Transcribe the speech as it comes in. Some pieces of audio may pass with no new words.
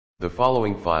The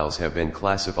following files have been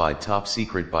classified top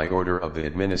secret by order of the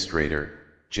administrator,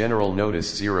 General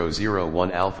Notice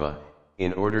 001 Alpha,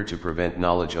 in order to prevent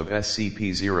knowledge of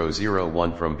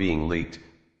SCP-001 from being leaked.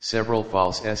 Several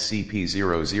false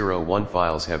SCP-001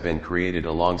 files have been created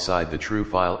alongside the true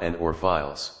file and/or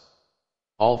files.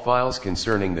 All files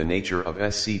concerning the nature of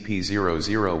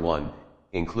SCP-001,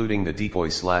 including the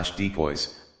decoys,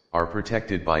 are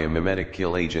protected by a memetic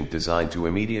kill agent designed to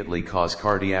immediately cause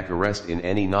cardiac arrest in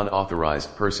any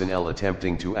non-authorized personnel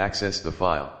attempting to access the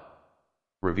file.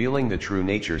 Revealing the true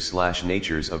natures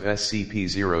of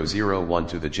SCP-001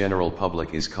 to the general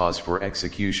public is cause for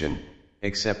execution,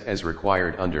 except as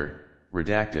required under,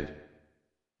 redacted.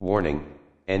 Warning,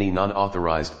 any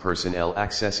non-authorized personnel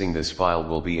accessing this file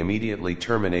will be immediately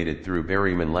terminated through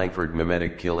Berryman Langford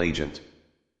memetic kill agent.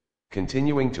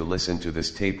 Continuing to listen to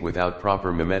this tape without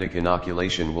proper memetic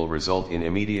inoculation will result in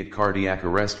immediate cardiac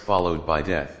arrest followed by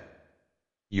death.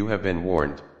 You have been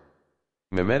warned.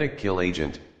 Memetic kill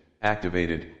agent,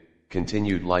 activated,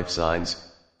 continued life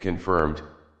signs, confirmed,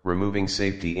 removing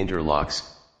safety interlocks,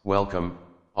 welcome,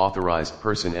 authorized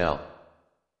personnel.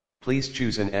 Please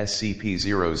choose an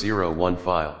SCP-001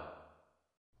 file.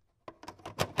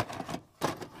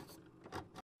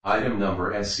 Item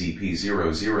number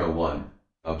SCP-001.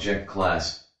 Object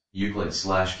Class,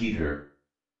 Euclid/Keter.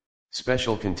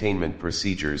 Special Containment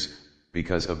Procedures.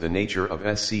 Because of the nature of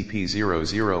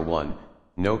SCP-001,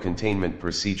 no containment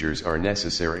procedures are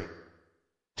necessary.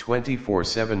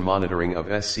 24/7 monitoring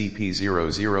of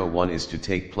SCP-001 is to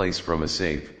take place from a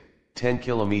safe, 10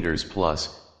 km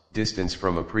plus, distance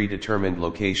from a predetermined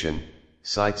location,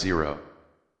 Site 0.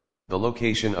 The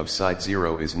location of Site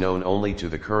 0 is known only to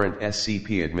the current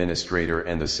SCP Administrator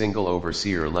and the single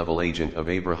Overseer level agent of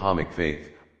Abrahamic Faith,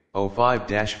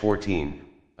 05-14,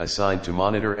 assigned to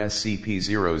monitor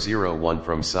SCP-001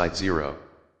 from Site 0.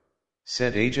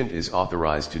 Said agent is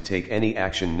authorized to take any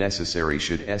action necessary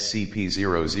should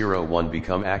SCP-001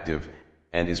 become active,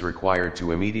 and is required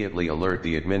to immediately alert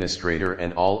the Administrator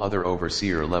and all other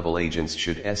Overseer level agents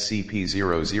should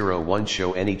SCP-001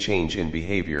 show any change in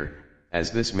behavior, as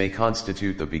this may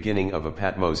constitute the beginning of a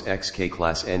Patmos XK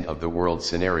class end of the world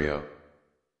scenario.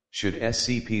 Should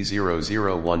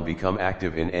SCP-001 become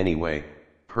active in any way,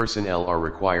 personnel are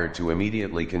required to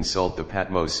immediately consult the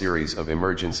Patmos series of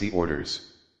emergency orders.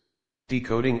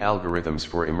 Decoding algorithms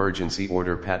for emergency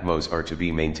order Patmos are to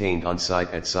be maintained on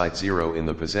site at Site 0 in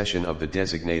the possession of the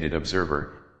designated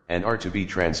observer, and are to be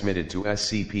transmitted to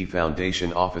SCP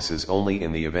Foundation offices only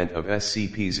in the event of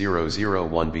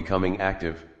SCP-001 becoming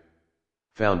active.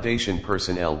 Foundation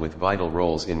personnel with vital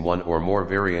roles in one or more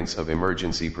variants of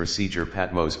emergency procedure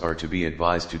Patmos are to be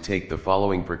advised to take the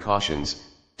following precautions,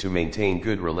 to maintain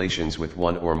good relations with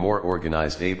one or more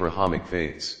organized Abrahamic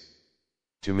faiths.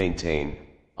 To maintain,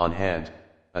 on hand,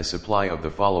 a supply of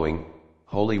the following: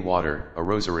 holy water, a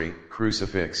rosary,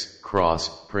 crucifix, cross,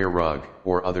 prayer rug,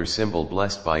 or other symbol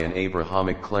blessed by an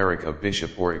Abrahamic cleric of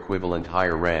bishop or equivalent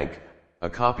higher rank, a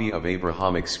copy of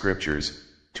Abrahamic scriptures,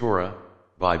 Torah,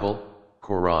 Bible,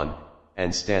 Quran,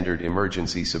 and standard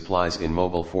emergency supplies in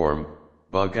mobile form,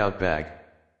 bug-out bag.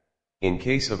 In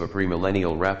case of a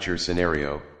premillennial rapture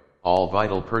scenario, all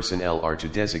vital personnel are to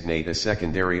designate a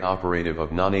secondary operative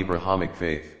of non-Abrahamic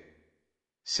faith.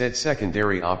 Said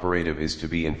secondary operative is to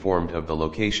be informed of the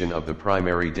location of the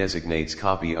primary designate's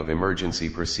copy of emergency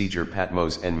procedure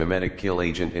Patmos and memetic kill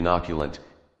agent inoculant,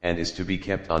 and is to be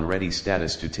kept on ready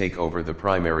status to take over the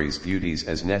primary's duties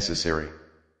as necessary.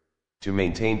 To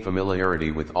maintain familiarity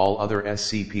with all other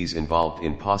SCPs involved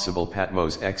in possible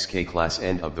Patmos XK class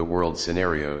end of the world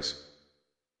scenarios.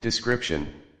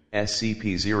 Description: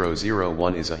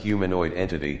 SCP-001 is a humanoid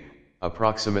entity,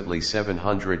 approximately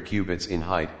 700 cubits in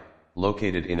height,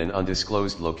 located in an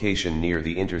undisclosed location near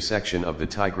the intersection of the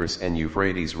Tigris and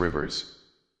Euphrates rivers.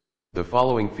 The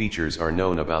following features are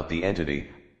known about the entity: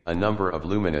 a number of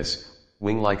luminous,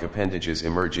 wing-like appendages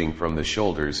emerging from the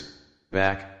shoulders,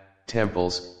 back,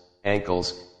 temples,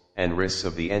 ankles, and wrists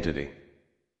of the entity.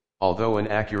 Although an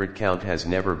accurate count has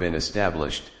never been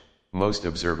established, most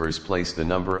observers place the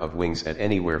number of wings at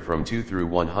anywhere from 2 through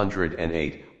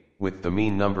 108, with the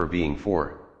mean number being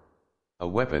 4. A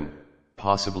weapon,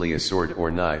 possibly a sword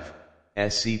or knife,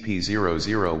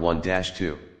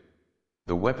 SCP-001-2.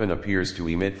 The weapon appears to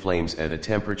emit flames at a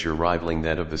temperature rivaling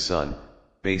that of the Sun,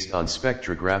 based on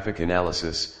spectrographic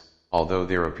analysis, although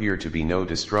there appear to be no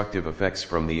destructive effects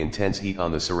from the intense heat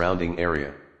on the surrounding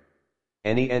area.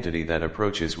 Any entity that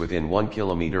approaches within 1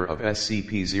 km of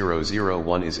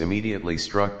SCP-001 is immediately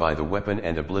struck by the weapon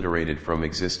and obliterated from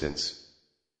existence.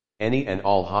 Any and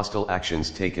all hostile actions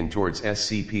taken towards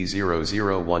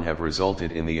SCP-001 have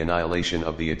resulted in the annihilation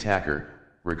of the attacker,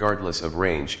 regardless of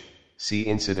range. See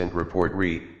Incident Report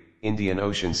Re, Indian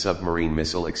Ocean Submarine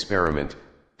Missile Experiment,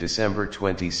 December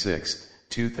 26,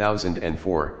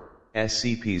 2004.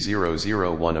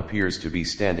 SCP-001 appears to be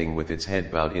standing with its head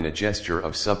bowed in a gesture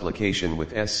of supplication,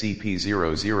 with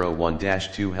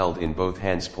SCP-001-2 held in both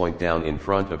hands point down in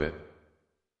front of it.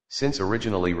 Since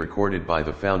originally recorded by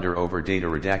the founder over data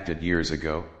redacted years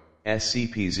ago,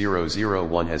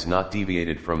 SCP-001 has not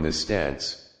deviated from this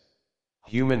stance.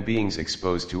 Human beings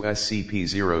exposed to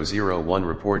SCP-001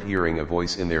 report hearing a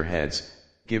voice in their heads,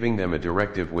 giving them a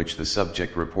directive which the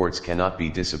subject reports cannot be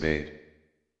disobeyed.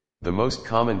 The most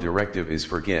common directive is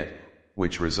forget,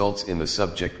 which results in the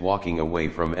subject walking away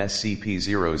from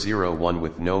SCP-001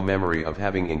 with no memory of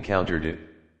having encountered it.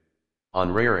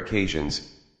 On rare occasions,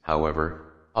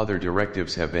 however, other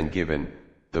directives have been given.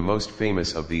 The most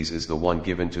famous of these is the one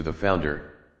given to the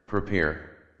founder,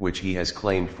 prepare, which he has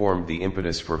claimed formed the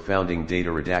impetus for founding Data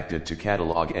Redacted to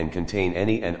catalog and contain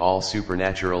any and all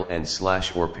supernatural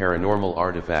and/or paranormal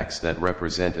artifacts that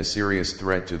represent a serious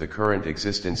threat to the current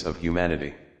existence of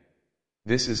humanity.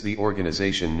 This is the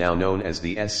organization now known as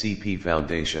the SCP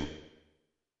Foundation.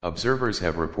 Observers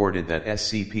have reported that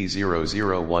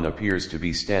SCP-001 appears to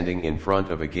be standing in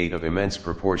front of a gate of immense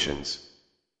proportions.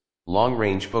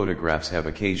 Long-range photographs have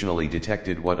occasionally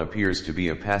detected what appears to be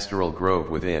a pastoral grove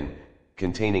within,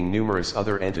 containing numerous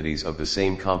other entities of the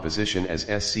same composition as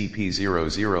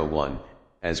SCP-001,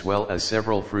 as well as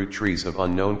several fruit trees of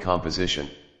unknown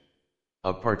composition.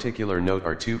 Of particular note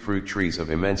are two fruit trees of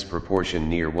immense proportion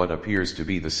near what appears to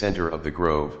be the center of the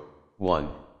grove. One,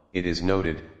 it is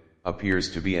noted, appears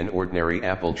to be an ordinary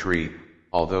apple tree,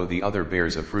 although the other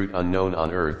bears a fruit unknown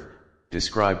on Earth,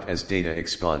 described as data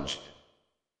expunged.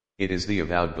 It is the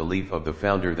avowed belief of the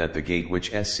founder that the gate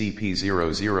which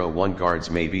SCP-001 guards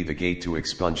may be the gate to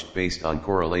expunged based on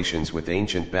correlations with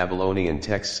ancient Babylonian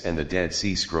texts and the Dead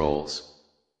Sea Scrolls.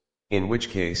 In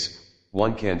which case,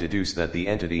 one can deduce that the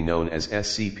entity known as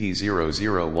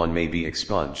SCP-001 may be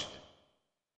expunged.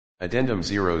 Addendum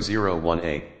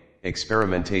 001-A,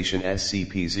 Experimentation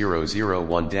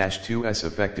SCP-001-2's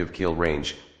Effective Kill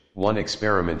Range, 1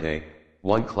 Experiment A,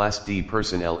 1 Class D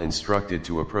personnel instructed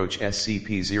to approach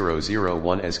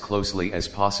SCP-001 as closely as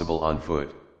possible on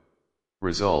foot.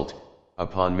 Result,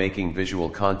 upon making visual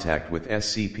contact with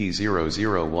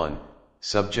SCP-001,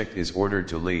 subject is ordered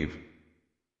to leave.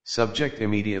 Subject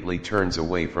immediately turns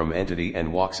away from entity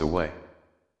and walks away.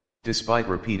 Despite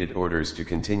repeated orders to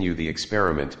continue the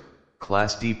experiment,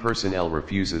 Class D personnel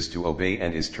refuses to obey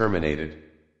and is terminated.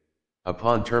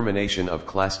 Upon termination of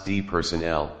Class D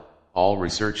personnel, all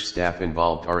research staff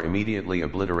involved are immediately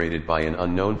obliterated by an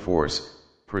unknown force,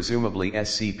 presumably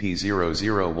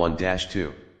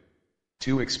SCP-001-2.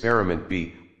 2 Experiment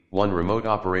B, 1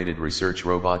 remote-operated research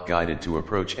robot guided to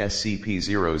approach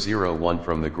SCP-001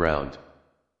 from the ground.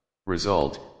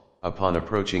 Result, upon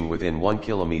approaching within 1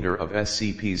 kilometer of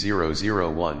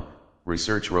SCP-001,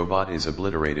 research robot is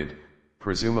obliterated,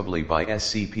 presumably by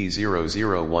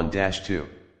SCP-001-2.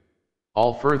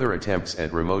 All further attempts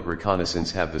at remote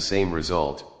reconnaissance have the same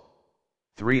result.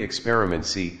 3 Experiment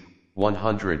C,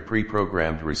 100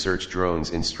 pre-programmed research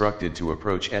drones instructed to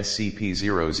approach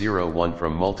SCP-001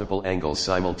 from multiple angles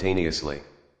simultaneously.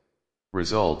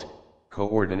 Result,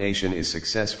 coordination is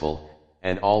successful,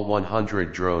 and all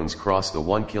 100 drones cross the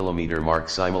 1 kilometer mark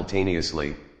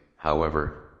simultaneously.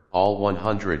 However, all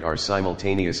 100 are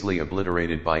simultaneously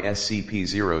obliterated by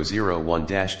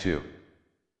SCP-001-2.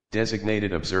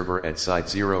 Designated observer at Site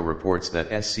 0 reports that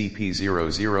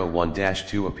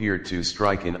SCP-001-2 appeared to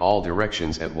strike in all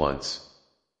directions at once.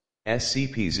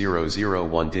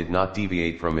 SCP-001 did not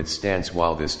deviate from its stance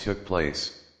while this took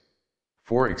place.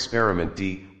 4 Experiment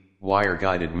D,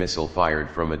 wire-guided missile fired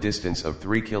from a distance of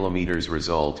 3 km.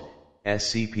 Result,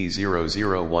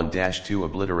 SCP-001-2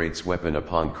 obliterates weapon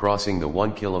upon crossing the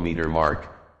 1 km mark,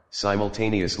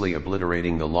 simultaneously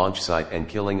obliterating the launch site and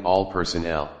killing all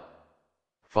personnel.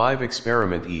 5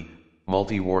 Experiment E,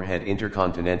 multi-warhead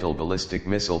intercontinental ballistic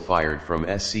missile fired from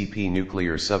SCP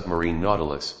nuclear submarine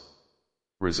Nautilus.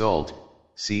 Result,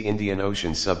 see Indian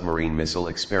Ocean Submarine Missile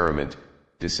Experiment,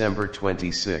 December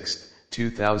 26,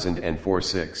 2004.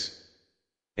 6.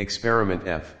 Experiment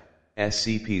F,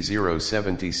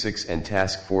 SCP-076 and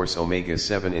Task Force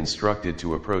Omega-7 instructed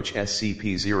to approach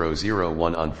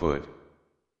SCP-001 on foot.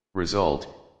 Result,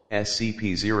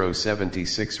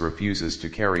 SCP-076 refuses to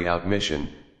carry out mission,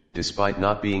 despite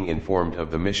not being informed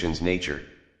of the mission's nature.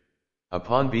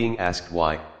 Upon being asked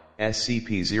why,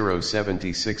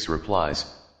 SCP-076 replies,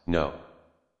 "No.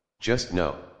 Just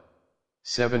no."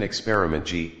 7 Experiment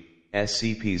G,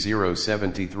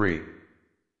 SCP-073.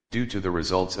 Due to the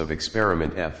results of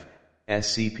Experiment F,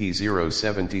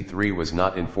 SCP-073 was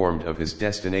not informed of his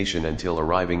destination until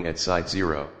arriving at Site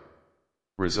 0.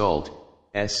 Result: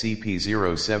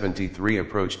 SCP-073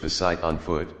 approached the site on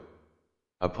foot.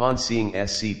 Upon seeing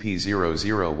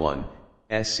SCP-001,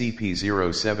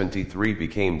 SCP-073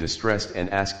 became distressed and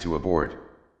asked to abort.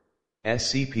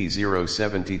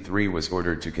 SCP-073 was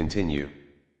ordered to continue.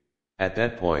 At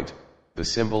that point, the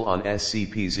symbol on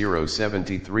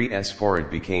SCP-073's forehead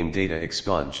became data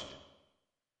expunged.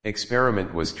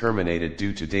 Experiment was terminated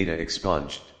due to data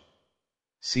expunged.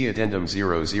 See Addendum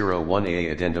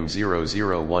 001A. Addendum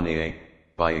 001A,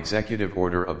 by executive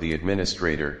order of the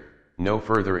Administrator, no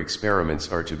further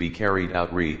experiments are to be carried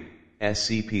out re.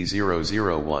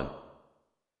 SCP-001.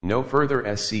 No further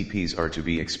SCPs are to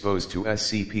be exposed to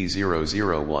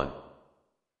SCP-001.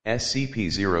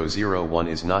 SCP-001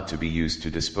 is not to be used to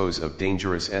dispose of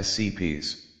dangerous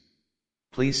SCPs.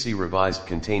 Please see revised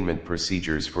containment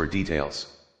procedures for details.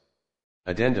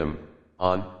 Addendum,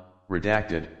 on,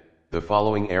 redacted, the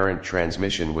following errant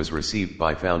transmission was received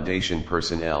by Foundation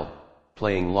personnel,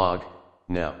 playing log,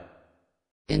 now.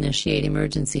 Initiate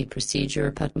emergency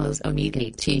procedure Patmos Omega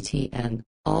TTN,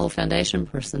 all Foundation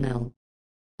personnel.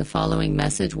 The following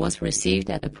message was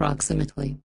received at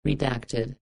approximately,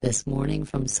 redacted, this morning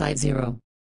from Site 0.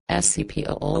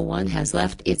 SCP-001 has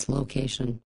left its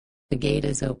location. The gate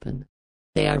is open.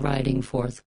 They are riding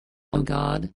forth. Oh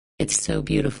God, it's so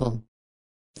beautiful.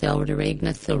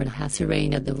 Thelrderagnath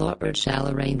Thilrad the Lord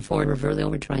Shalarain for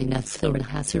Reverlilradrainath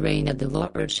Thilrad the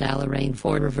Lord Shalarain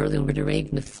for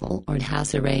Reverlilradragnath Thilrad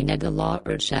Hasarain the Lord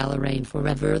Shalarain for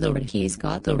Reverlilrad he's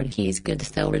got the Lord he's good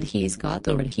Thelrad he's got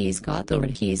the Lord he's got the Lord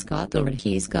he's got the Lord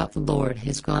he's got the Lord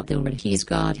he's got the Lord he's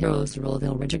got heroes roll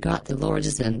Thilrad got the Lord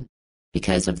is in.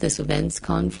 Because of this event's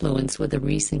confluence with the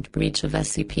recent breach of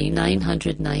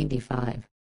SCP-995,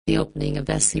 the opening of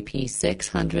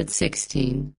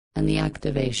SCP-616, and the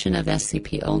activation of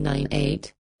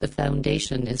SCP-098, the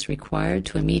Foundation is required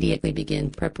to immediately begin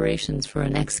preparations for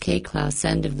an XK-class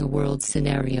end-of-the-world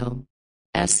scenario.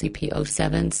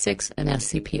 SCP-076 and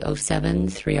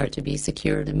SCP-073 are to be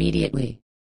secured immediately.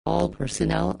 All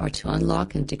personnel are to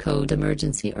unlock and decode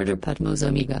Emergency Order Patmos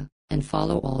Omega, and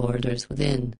follow all orders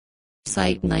within.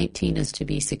 Site-19 is to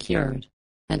be secured,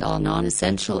 and all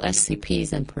non-essential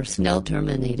SCPs and personnel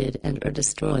terminated and or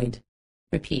destroyed.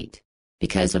 Repeat.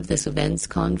 Because of this event's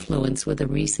confluence with the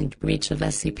recent breach of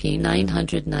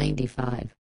SCP-995,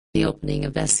 the opening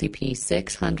of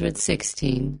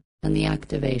SCP-616, and the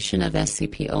activation of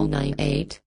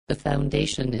SCP-098, the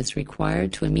Foundation is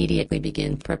required to immediately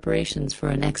begin preparations for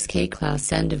an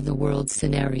XK-class end-of-the-world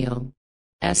scenario.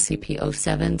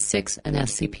 SCP-076 and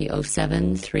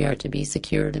SCP-073 are to be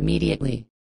secured immediately.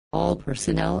 All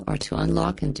personnel are to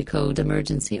unlock and decode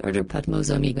Emergency Order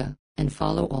Patmos Omega, and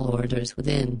follow all orders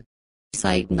within.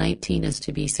 Site-19 is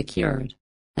to be secured,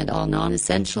 and all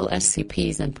non-essential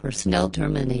SCPs and personnel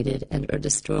terminated and or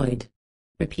destroyed.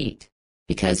 Repeat.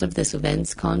 Because of this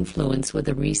event's confluence with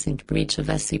the recent breach of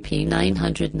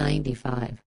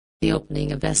SCP-995, the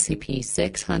opening of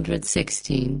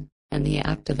SCP-616, and the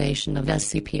activation of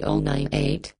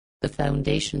SCP-098, the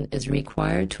Foundation is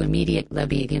required to immediately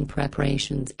begin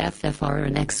preparations FFR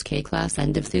and XK-class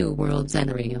end-of-the-world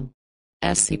scenario.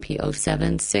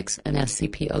 SCP-076 and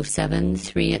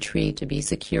SCP-073 agree to be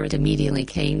secured immediately.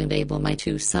 Can enable my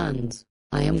two sons.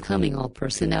 I am coming. All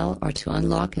personnel are to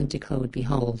unlock and decode.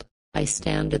 Behold, I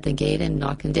stand at the gate and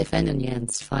knock, and if any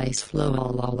answer vice flow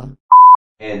all.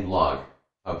 End log.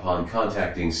 Upon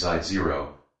contacting Site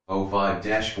 0,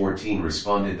 05-14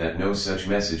 responded that no such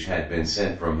message had been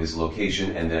sent from his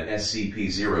location and that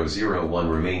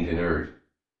SCP-001 remained inert.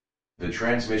 The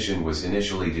transmission was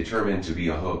initially determined to be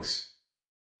a hoax.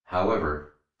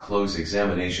 However, close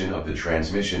examination of the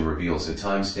transmission reveals a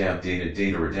timestamp dated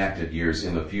data redacted years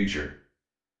in the future.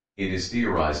 It is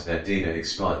theorized that data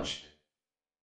expunged.